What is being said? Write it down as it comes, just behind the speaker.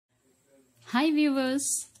Hi viewers,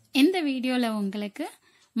 இந்த வீடியோல உங்களுக்கு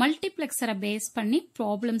மல்டிப்ளெக்சரை பேஸ் பண்ணி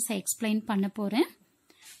ப்ராப்ளம்ஸை எக்ஸ்பிளைன் பண்ண போறேன்.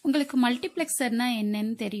 உங்களுக்கு மல்டிப்ளெக்சர்னா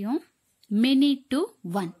என்னன்னு தெரியும். many to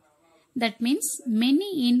 1. That means many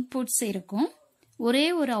inputs இருக்கும். ஒரே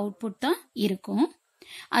ஒரு அவுட்புட் தான் இருக்கும்.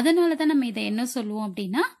 அதனால தான் நம்ம இதை என்ன சொல்லுவோம்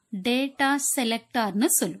அப்படின்னா டேட்டா செலக்டார்னு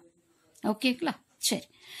சொல்லுவோம். ஓகேங்களா? சரி.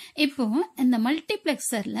 இப்போ இந்த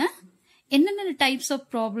மல்டிப்ளெக்சர்ல என்னென்ன டைப்ஸ் ஆஃப்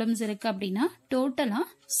ப்ராப்ளம்ஸ் இருக்கு அப்படின்னா டோட்டலா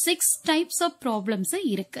 6 டைப்ஸ் ஆஃப் ப்ராப்ளம்ஸ்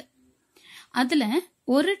இருக்கு. அதுல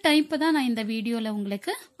ஒரு டைப் தான் நான் இந்த வீடியோல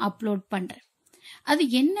உங்களுக்கு அப்லோட் பண்றேன். அது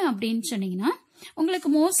என்ன அப்படின்னு சொன்னீங்கன்னா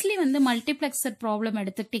உங்களுக்கு மோஸ்ட்லி மல்டிப்ளெக்சர் ப்ராப்ளம்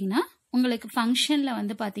எடுத்துக்கிட்டீங்கன்னா உங்களுக்கு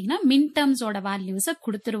ஃபங்க்ஷன்ல பாத்தீங்கன்னா மின் டேர்ம்ஸோட வேல்யூஸை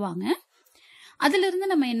கொடுத்துருவாங்க. அதுல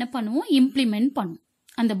இருந்து நம்ம என்ன பண்ணுவோம், இம்ப்ளிமெண்ட் பண்ணுவோம்.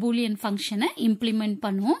 அந்த பூலியன் ஃபங்க்ஷனை இம்ப்ளிமெண்ட்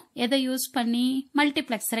பண்ணுவோம். எதை யூஸ் பண்ணி?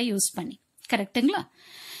 மல்டிப்ளெக்சரை யூஸ் பண்ணி. கரெக்டுங்களா?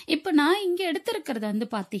 இப்ப நான் இங்க எடுத்திருக்கிறது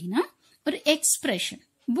பாத்தீங்கன்னா ஒரு எக்ஸ்பிரஷன்,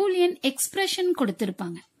 பூலியன் எக்ஸ்பிரஷன்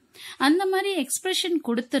கொடுத்திருப்பாங்க. அந்த மாதிரி எக்ஸ்பிரஷன்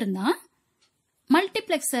கொடுத்திருந்தா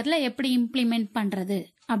மல்டிப்ளெக்சர்ல எப்படி இம்ப்ளிமெண்ட் பண்றது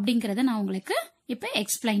அப்படிங்கறத நான் உங்களுக்கு இப்ப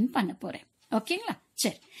எக்ஸ்பிளைன் பண்ண போறேன். ஓகேங்களா?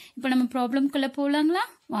 சரி, இப்ப நம்ம ப்ராப்ளம்குள்ள போலாங்களா?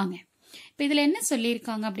 வாங்க. இப்ப இதுல என்ன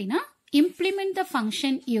சொல்லியிருக்காங்க அப்படின்னா implement the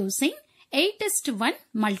function using 8:1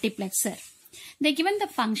 multiplexer. They given the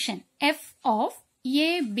function f of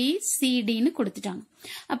ABCD ன்னு கொடுத்துட்டாங்க.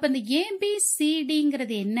 அப்ப இந்த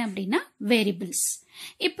ABCDங்கிறது என்ன அப்படின்னா வேரியபிள்ஸ்.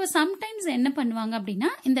 இப்போ சம்டைம்ஸ் என்ன பண்ணுவாங்க அப்படின்னா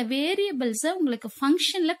இந்த வேரியபிள்ஸ உங்களுக்கு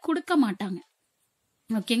ஃபங்க்ஷன்ல கொடுக்க மாட்டாங்க.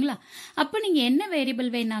 ஓகேங்களா? அப்ப நீங்க என்ன வேரியபிள்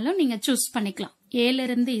வேணாலும் நீங்க சூஸ் பண்ணிக்கலாம். ஏல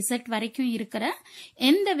இருந்து Z வரைக்கும் இருக்கிற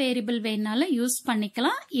எந்த வேரியபிள் வேணாலும் யூஸ்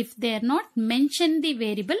பண்ணிக்கலாம். If they are not mention the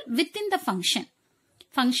variable within the function.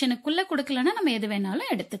 ஃபங்க்ஷனுக்குள்ள கொடுக்கலன்னா நம்ம எது வேணாலும்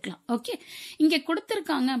எடுத்துக்கலாம். ஓகே, இங்க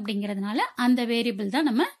கொடுத்திருக்காங்க அப்படிங்கறதுனால அந்த வேரியபிள் தான்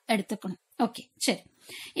நம்ம எடுத்துக்கணும். ஓகே, சரி.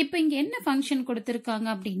 இப்ப இங்க என்ன ஃபங்க்ஷன் கொடுத்திருக்காங்க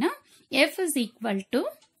அப்படின்னா f is equal to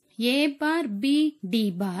a bar b d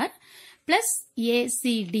bar plus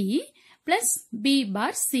acd plus b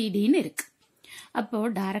bar cd ன்னு இருக்கு. அப்போ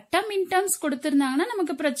டைரக்டா மின் டேர்ம்ஸ் கொடுத்திருந்தாங்கன்னா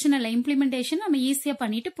நமக்கு பிரச்சனை இல்லை, இம்ப்ளிமெண்டேஷன் நம்ம ஈஸியா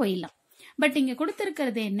பண்ணிட்டு போயிடலாம். பட் இங்க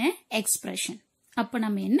கொடுத்திருக்கிறது என்ன? எக்ஸ்பிரஷன். அப்ப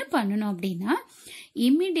நம்ம என்ன பண்ணணும் அப்படின்னா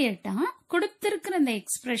இமிடியேட்டா கொடுத்திருக்கிற இந்த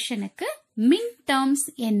எக்ஸ்பிரஷனுக்கு மின் டேர்ம்ஸ்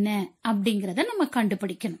என்ன அப்படிங்கறத நம்ம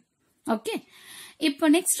கண்டுபிடிக்கணும். ஓகே, இப்போ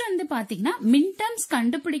நெக்ஸ்ட் பாத்தீங்கன்னா மின் டேர்ம்ஸ்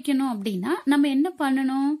கண்டுபிடிக்கணும் அப்படின்னா நம்ம என்ன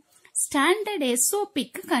பண்ணணும்? ஸ்டாண்டர்ட்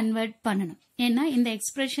எஸ்ஓபிக்கு கன்வெர்ட் பண்ணணும். ஏன்னா இந்த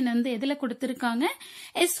எக்ஸ்பிரஷன் எதுல கொடுத்திருக்காங்க?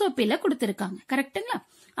 எஸ்ஓபில கொடுத்திருக்காங்க. கரெக்டுங்களா?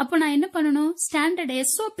 அப்போ நான் என்ன பண்ணணும்? ஸ்டாண்டர்ட்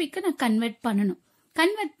எஸ்ஓபிக்கு நான் கன்வெர்ட் பண்ணணும்.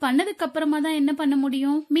 கன்வெர்ட் பண்ணதுக்கு அப்புறமா தான் என்ன பண்ண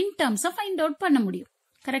முடியும்? மின் டேர்ம்ஸை ஃபைண்ட் அவுட் பண்ண முடியும்.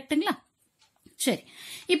 கரெக்டுங்களா? சரி,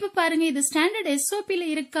 இப்ப பாருங்க இது ஸ்டாண்டர்ட் எஸ்ஓபில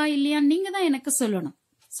இருக்கா இல்லையா நீங்க தான் எனக்கு சொல்லணும்.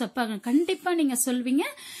 கண்டிப்பா நீங்க சொல்வீங்க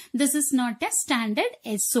this is not a standard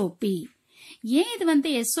SOP. ஏன்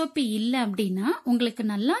இது எஸ்ஓபி இல்ல அப்படின்னா உங்களுக்கு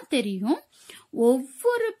நல்லா தெரியும்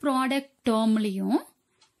ஒவ்வொரு ப்ராடக்ட் டேர்ம்லயும்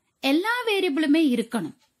எல்லா வேரியபிளுமே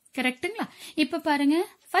இருக்கணும். கரெக்டுங்களா? இப்ப பாருங்க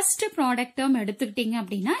ஃபர்ஸ்ட் ப்ராடக்ட் டேர்ம் எடுத்துக்கிட்டீங்க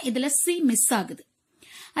அப்படின்னா இதுல சி மிஸ் ஆகுது.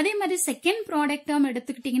 அதே மாதிரி செகண்ட் ப்ராடக்ட் டேர்ம்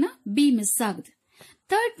எடுத்துக்கிட்டீங்கன்னா பி மிஸ் ஆகுது.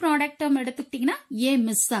 தேர்ட் ப்ராடக்ட் டேர்ம் எடுத்துக்கிட்டீங்கன்னா ஏ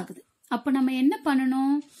மிஸ் ஆகுது. அப்ப நம்ம என்ன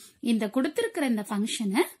பண்ணணும்? இந்த கொடுத்திருக்கிற இந்த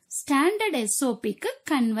ஃபங்க்ஷனை ஸ்டாண்டர்ட் எஸ்ஓபிக்கு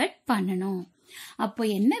கன்வெர்ட் பண்ணணும். அப்போ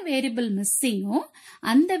என்ன வேரியபிள் மிஸ்ஸிங்கோ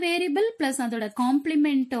அந்த வேரியபிள் பிளஸ் அதோட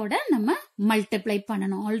காம்ப்ளிமெண்டோட நம்ம மல்டிப்ளை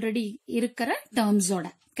பண்ணணும் ஆல்ரெடி இருக்கிற டேர்ம்ஸோட.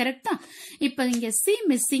 கரெக்டா? இப்ப இங்க சி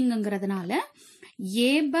மிஸ்ஸிங்கிறதுனால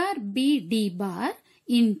ஏ பார் பி டி பார்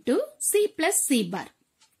into C plus C bar.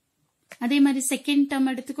 அதே மாதிரி செகண்ட் டேர்ம்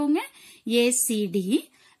எடுத்துக்கோங்க ஏசிடி,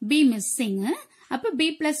 பி மிஸ்ஸிங், அப்ப பி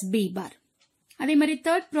பிளஸ் பி பார். அதே மாதிரி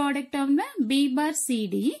third product டேர்ம்ல B bar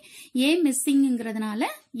CD, A மிஸ்ஸிங்கிறதுனால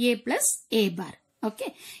A plus A bar. Okay,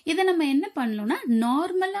 இதை நம்ம என்ன பண்ணணும்னா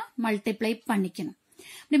நார்மலா மல்டிப்ளை பண்ணிக்கணும்.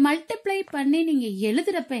 இப்படி மல்டிப்ளை பண்ணி நீங்க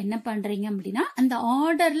எழுதுறப்ப என்ன பண்றீங்க அப்படின்னா அந்த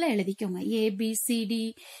ஆர்டர்ல எழுதிக்கோங்க. ஏபிசிடி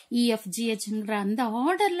இஎஃப்ஜிஹெச்ங்கிற அந்த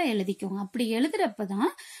ஆர்டர்ல எழுதிக்கோங்க. அப்படி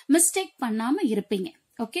எழுதுறப்பதான் மிஸ்டேக் பண்ணாம இருப்பீங்க.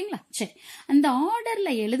 ஓகேங்களா? சரி, அந்த ஆர்டர்ல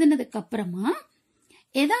எழுதுனதுக்கு அப்புறமா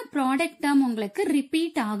ஏதாவது ப்ராடக்ட் டேர்ம் உங்களுக்கு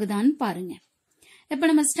ரிப்பீட் ஆகுதான்னு பாருங்க. இப்ப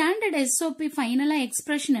நம்ம ஸ்டாண்டர்ட் எஸ்ஓபி ஃபைனலா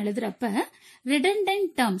expression எழுதுறப்ப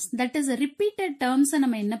redundant terms that is repeated terms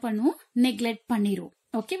நம்ம என்ன பண்ணுவோம்? நெக்லெக்ட் பண்ணிடுவோம்.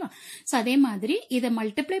 ஓகேவா? சோ அதே மாதிரி இதை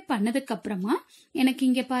மல்டிப்ளை பண்ணதுக்கு அப்புறமா எனக்கு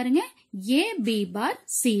இங்க பாருங்க ஏ பி பார்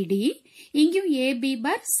சிடி, இங்கேயும் ஏ பி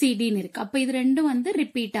பார் சிடின்னு இருக்கு. அப்ப இது ரெண்டும்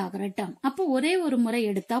ரிப்பீட் ஆகிற டேர்ம். அப்போ ஒரே ஒரு முறை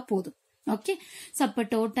எடுத்தா போதும். ஓகே, சோ அப்ப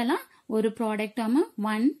டோட்டலா ஒரு ப்ராடக்ட் டேர்ம்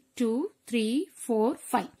 1 2 3 4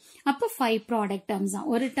 5. அப்ப 5 ப்ராடக்ட் டேர்ம்ஸ் தான்.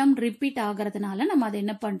 ஒரு டேர்ம் ரிப்பீட் ஆகிறதுனால நம்ம அதை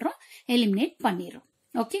என்ன பண்றோம்? எலிமினேட் பண்ணிடுறோம்.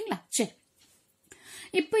 ஓகேங்களா? சரி,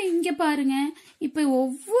 இப்போ இங்க பாருங்க, இப்போ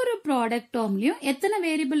ஒவ்வொரு ப்ராடக்ட் டேர்ம்லயும் எத்தனை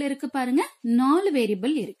வேரியபிள் இருக்கு பாருங்க, 4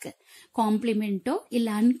 வேரியபிள் இருக்கு. காம்ப்ளிமெண்டோ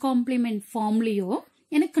இல்ல அன்காம்ப்ளிமெண்ட் ஃபார்ம்லயோ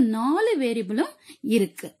எனக்கு 4 வேரியபிளும்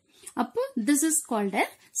இருக்கு. அப்போ this is called a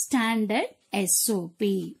standard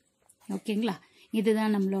SOP. ஓகேங்களா,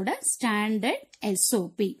 இதுதான் நம்மளோட ஸ்டாண்டர்ட்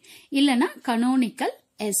எஸ்ஓபி, இல்லனா கனோனிக்கல்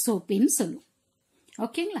எஸ்ஓபின்னு சொல்லுவோம்.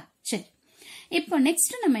 ஓகேங்களா, சரி. இப்போ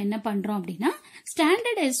நெக்ஸ்ட் நம்ம என்ன பண்றோம் அப்படின்னா,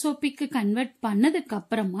 ஸ்டாண்டர்ட் எஸ்ஓபிக்கு கன்வெர்ட் பண்ணதுக்கு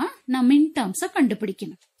அப்புறமா நான் மின் டேர்ம்ஸ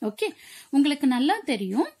கண்டுபிடிக்கணும். ஓகே, உங்களுக்கு நல்லா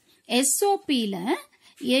தெரியும் எஸ்ஓபில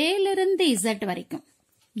ஏல இருந்து இசட் வரைக்கும்,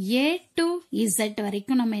 ஏ டு இசட்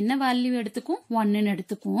வரைக்கும் நம்ம என்ன வேல்யூ எடுத்துக்குவோம், 1ன்னு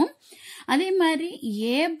எடுத்துக்குவோம். அதே மாதிரி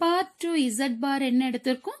ஏ பார் டு இசட் பார் என்ன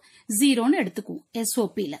எடுத்திருக்கோம், 0ன்னு எடுத்துக்குவோம்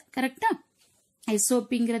எஸ்ஓபில. கரெக்டா?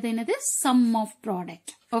 எஸ்ஓபிங்கிறது என்னது, சம் ஆஃப்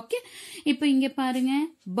ப்ராடக்ட். ஓகே, இப்போ இங்க பாருங்க,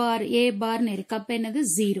 பார் ஏ பார்னு இருக்கு, அப்ப என்னது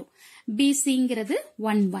 0, பிசிங்கிறது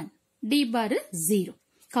 1 1, டி பார் 0,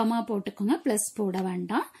 கமா போட்டுக்கோங்க, பிளஸ் போட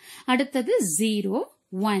வேண்டாம். அடுத்தது 0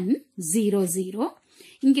 1 0 0,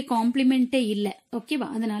 இங்க காம்ப்ளிமெண்டே இல்ல. ஓகேவா,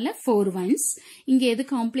 அதனால 4 1s. இங்க எது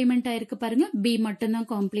காம்ப்ளிமெண்ட் ஆயிருக்கு பாருங்க, பி மட்டும் தான்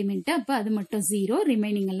காம்ப்ளிமெண்ட், அப்ப அது மட்டும் 0,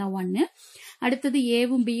 ரிமைனிங் எல்லாம் 1. அடுத்தது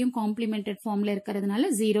ஏவும் பியும் காம்ப்ளிமெண்டட் ஃபார்ம்ல இருக்கிறதுனால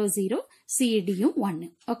 0 0, சிடியும் 1.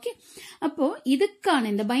 ஓகே, அப்போ இதுக்கான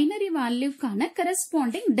இந்த பைனரி வேல்யூக்கான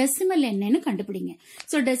கரஸ்பாண்டிங் டெசிமல் என்னன்னு கண்டுபிடிங்க.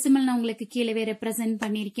 சோ டெசிமல் நான் உங்களுக்கு கீழவே ரெப்ரசென்ட்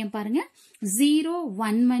பண்ணிருக்கேன் பாருங்க, 0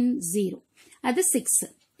 1 1 0, அது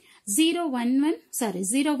 6, 0 1 1 சாரி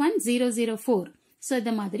 0 1 0 0 4. சோ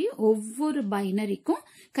இந்த மாதிரி ஒவ்வொரு பைனரிக்கும்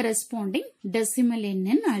கரஸ்பாண்டிங் டெசிமல்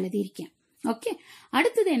என்னன்னு நான் எழுதியிருக்கேன். ஓகே,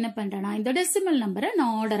 அடுத்தது என்ன பண்றேன்னா, இந்த டெசிமல் நம்பரை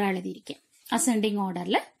நான் ஆர்டரா எழுதியிருக்கேன், அசெண்டிங்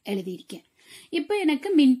ஆர்டர்ல எழுதியிருக்கேன். இப்போ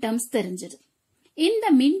எனக்கு மின் டேர்ம்ஸ் தெரிஞ்சது. இந்த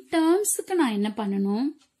மின் டேர்ம்ஸ்க்கு நான் என்ன பண்ணணும்,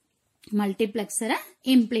 மல்டிபிளெக்சரை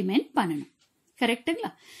இம்ப்ளிமெண்ட் பண்ணணும்.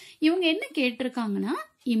 கரெக்டுங்களா? இவங்க என்ன கேட்டிருக்காங்கன்னா,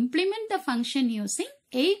 implement the function using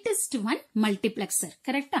 8:1 multiplexer.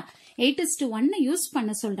 கரெக்டா? 8:1 யூஸ்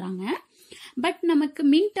பண்ண சொல்றாங்க. பட் நமக்கு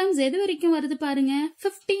மின் டேர்ம்ஸ் எது வரைக்கும் வருது பாருங்க,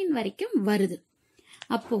 15 வரைக்கும் வருது.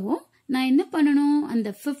 அப்போ நான் என்ன பண்ணணும், அந்த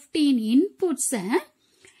 15 இன்புட்ஸ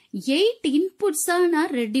 8 இன்புட்ஸா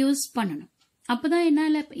நான் ரெடியூஸ் பண்ணணும். அப்பதான்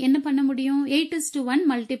என்னால என்ன பண்ண முடியும், 8:1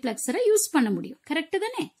 மல்டிபிளெக்சரை யூஸ் பண்ண முடியும். கரெக்ட்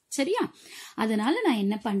தானே? சரியா? அதனால நான்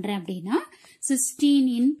என்ன பண்றேன் அப்படின்னா, 16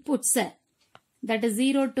 இன்புட்ஸ, தட் இஸ்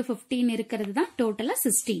 0 to 15 இருக்கிறது தான் டோட்டலா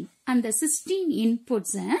 16. அந்த 16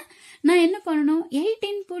 இன்புட்ஸ நான் என்ன பண்ணணும், 8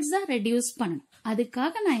 இன்புட்ஸா ரெடியூஸ் பண்ணணும்.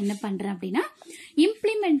 அதுக்காக நான் என்ன பண்றேன் அப்படின்னா,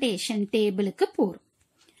 இம்ப்ளிமெண்டேஷன் டேபிளுக்கு போறோம்.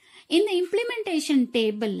 இந்த இம்ப்ளிமெண்டேஷன்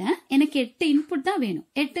டேபிள்ல எனக்கு 8 இன்புட் தான் வேணும்.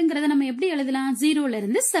 8ங்கிறத நம்ம எப்படி எழுதலாம், 0ல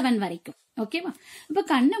இருந்து 7 வரைக்கும். ஓகேவா? இப்ப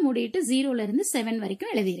கண்ணை மூடிட்டு 0ல இருந்து 7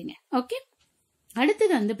 வரைக்கும் எழுதிருங்க. ஓகே,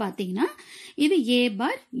 அடுத்தது வந்து பாத்தீங்கன்னா இது ஏ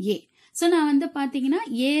பார் ஏ. சோ நான் வந்து பாத்தீங்கன்னா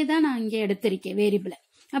ஏ தான் நான் இங்க எடுத்திருக்கேன் வேரியபிள்.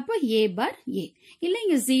 அப்போ ஏ பார் ஏ, இல்ல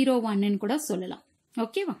இங்க 0 1ன்னு கூட சொல்லலாம்.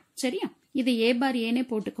 ஓகேவா? சரியா? இது ஏ பார் ஏனே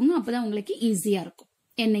போட்டுக்கோங்க, அப்பதான் உங்களுக்கு ஈஸியா இருக்கும்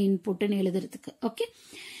என்ன இன்புட்னு எழுதுறதுக்கு. ஓகே,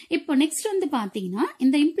 இப்போ நெக்ஸ்ட் வந்து பாத்தீங்கன்னா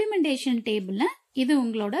இந்த இம்ப்ளிமெண்டேஷன் டேபிள்ல இது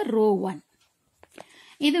உங்களோட ரோ 1,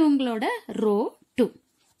 இது உங்களோட ரோ 2.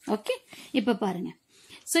 ஓகே, இப்ப பாருங்க.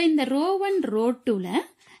 சோ இந்த row 1 row 2ல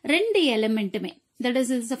 2 எலிமெண்ட்டுமே, that is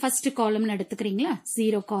first column எடுத்துக்கிறீங்களா,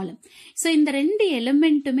 0 column. சோ இந்த 2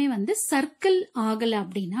 எலிமெண்ட்டுமே வந்து சர்க்கிள் ஆகல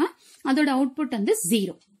அப்படின்னா அதோட அவுட்புட் வந்து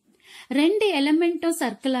 0. 2 எலிமெண்ட்டும்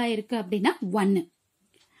சர்க்கிள் ஆயிருக்கு அப்படின்னா 1.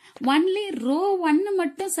 ஒன்லி ரோ 1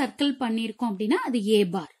 மட்டும் சர்க்கிள் பண்ணிருக்கோம் அப்படின்னா அது ஏ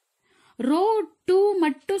பார். ரோ 2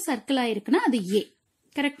 மட்டும் சர்க்கிள் ஆயிருக்குன்னா அது ஏ.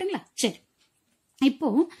 கரெக்டுங்களா? சரி, இப்போ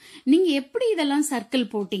நீங்க எப்படி இதெல்லாம்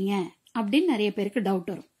சர்க்கிள் போட்டீங்க அப்படின்னு நிறைய பேருக்கு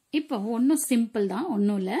டவுட் வரும். இப்போ ஒன்னும் சிம்பிள் தான்,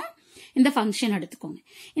 ஒன்னும் இல்ல. இந்த ஃபங்க்ஷன் எடுத்துக்கோங்க.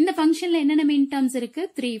 இந்த ஃபங்க்ஷன்ல என்னென்ன மின் டேர்ம்ஸ் இருக்கு,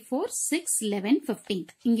 3 4 6 11 15.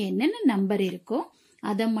 இங்க என்னென்ன நம்பர் இருக்கோ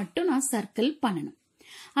அதை மட்டும் நான் சர்க்கிள் பண்ணணும்.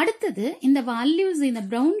 அடுத்தது இந்த வேல்யூஸ் இந்த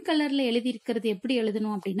பிரவுன் கலர்ல எழுதி இருக்கிறது எப்படி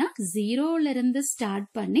எழுதணும் அப்படின்னா, 0ல இருந்து ஸ்டார்ட்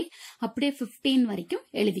பண்ணி அப்படியே 15 வரைக்கும்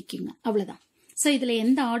எழுதிக்குங்க. அவ்வளவுதான். சோ இதுல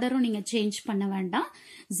எந்த ஆர்டரும் நீங்க சேஞ்ச் பண்ண வேண்டாம்.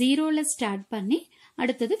 0ல ஸ்டார்ட் பண்ணி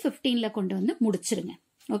அடுத்தது 15ல கொண்டு வந்து முடிச்சிருங்க.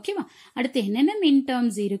 ஓகேவா? அடுத்து என்னென்ன மின்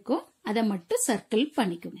டேர்ம்ஸ் இருக்கோ அதை மட்டும் சர்க்கிள்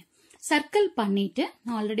பண்ணிக்கோங்க. சர்க்கிள் பண்ணிட்டு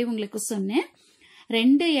நான் ஆல்ரெடி உங்களுக்கு சொன்னேன்,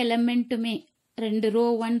 2 எலிமெண்ட்டுமே 2 ரோ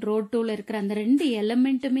 1 ரோ 2ல இருக்கிற அந்த 2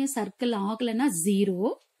 எலிமெண்ட்டுமே சர்க்கிள் ஆகலன்னா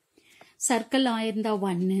 0, சர்க்கிள் ஆயிருந்தா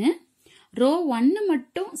 1, ரோ 1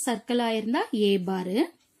 மட்டும் சர்க்கிள் ஆயிருந்தா ஏ பாரு,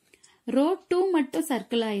 ரோ 2 மட்டும்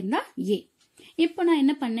சர்க்கிள் ஆயிருந்தா ஏ. இப்போ நான்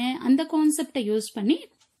என்ன பண்ணேன், அந்த கான்செப்டை யூஸ் பண்ணி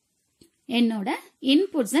என்னோட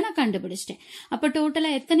இன்புட்ஸை நான் கண்டுபிடிச்சிட்டேன். அப்ப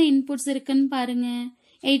டோட்டலா எத்தனை இன்புட்ஸ் இருக்குன்னு பாருங்க,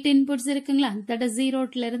 8 inputs இருக்குங்களா, that is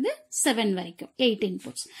 0 இருந்து 7 வரைக்கும் 8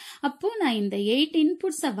 inputs. அப்போ நான் இந்த 8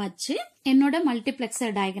 inputs வச்சு என்னோட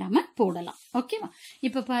மல்டிப்ளெக்சர் டயக்ராம போடலாம். ஓகேவா?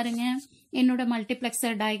 இப்ப பாருங்க, என்னோட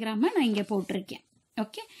மல்டிப்ளெக்சர் டயக்ராம நான் இங்க போட்டிருக்கேன்.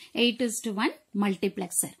 Okay, 8:1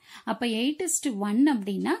 multiplexer. அப்ப 8:1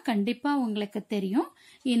 அப்படின்னா கண்டிப்பா உங்களுக்கு தெரியும்,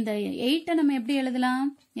 இந்த 8 நம்ம எப்படி எழுதலாம்,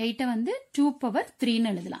 8 வந்து 2 power 3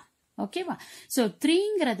 எழுதலாம். ஓகேவா? சோ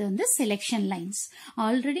 3ங்கிறது வந்து செலெக்ஷன் லைன்ஸ்.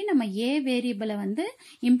 ஆல்ரெடி நம்ம ஏ வேரியபிளை வந்து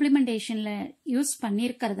இம்ப்ளிமெண்டேஷன்ல யூஸ்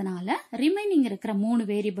பண்ணிருக்கிறதுனால ரிமைனிங் இருக்கிற 3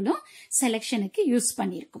 வேரியபிளும் செலெக்ஷனுக்கு யூஸ்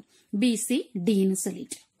பண்ணிருக்கும், பிசி டின்னு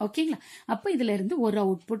சொல்லிட்டு. ஓகேங்களா? அப்ப இதுல இருந்து ஒரு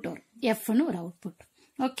அவுட்புட் வரும், எஃப்னு ஒரு அவுட்புட்.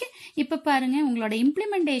 ஓகே, இப்ப பாருங்க, உங்களோட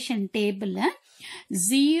இம்ப்ளிமெண்டேஷன் டேபிள்ல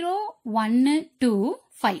 0, 1, 2,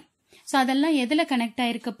 5. சோ அதெல்லாம் எதுல கனெக்ட்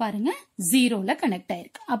ஆயிருக்கு பாருங்க, 0ல கனெக்ட்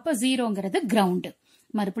ஆயிருக்கு. அப்ப 0ங்கிறது கிரவுண்ட்.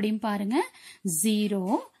 மறுபடியும் பாருங்க, 0,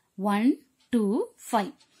 1, 2,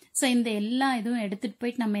 5. சோ இந்த எல்லா இதுவும் எடுத்துட்டு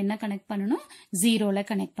போயிட்டு நம்ம என்ன கனெக்ட் பண்ணணும், 0ல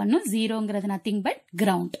கனெக்ட் பண்ணணும். 0ங்கிறது நத்திங் பட்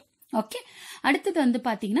கிரவுண்ட். ஓகே, அடுத்தது வந்து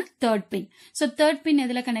பாத்தீங்கன்னா தேர்ட் பின். சோ தேர்ட் பின்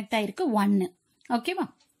எதுல கனெக்ட் ஆயிருக்கு, 1. ஓகேவா?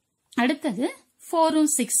 அடுத்தது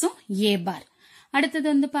 4ம் 6ம் ஏ பார். அடுத்தது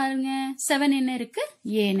வந்து பாருங்க 7 என்ன இருக்கு,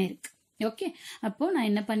 ஏன்னு இருக்கு. ஓகே, அப்போ நான்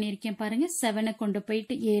என்ன பண்ணிருக்கேன் பாருங்க, 7 கொண்டு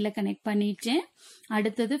போயிட்டு ஏல கனெக்ட் பண்ணிட்டேன்.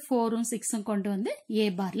 அடுத்தது 4ம் 6ம் கொண்டு வந்து ஏ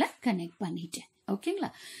பார்ல கனெக்ட் பண்ணிட்டேன். ஓகேங்களா?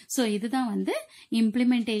 சோ இதுதான் வந்து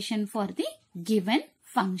implementation for the given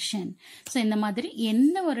function. So இந்த மாதிரி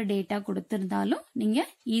எந்த ஒரு டேட்டா கொடுத்திருந்தாலும் நீங்க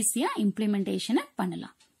ஈஸியா இம்ப்ளிமெண்டேஷனை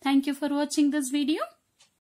பண்ணலாம். தேங்க்யூ ஃபார் வாட்சிங் திஸ் வீடியோ.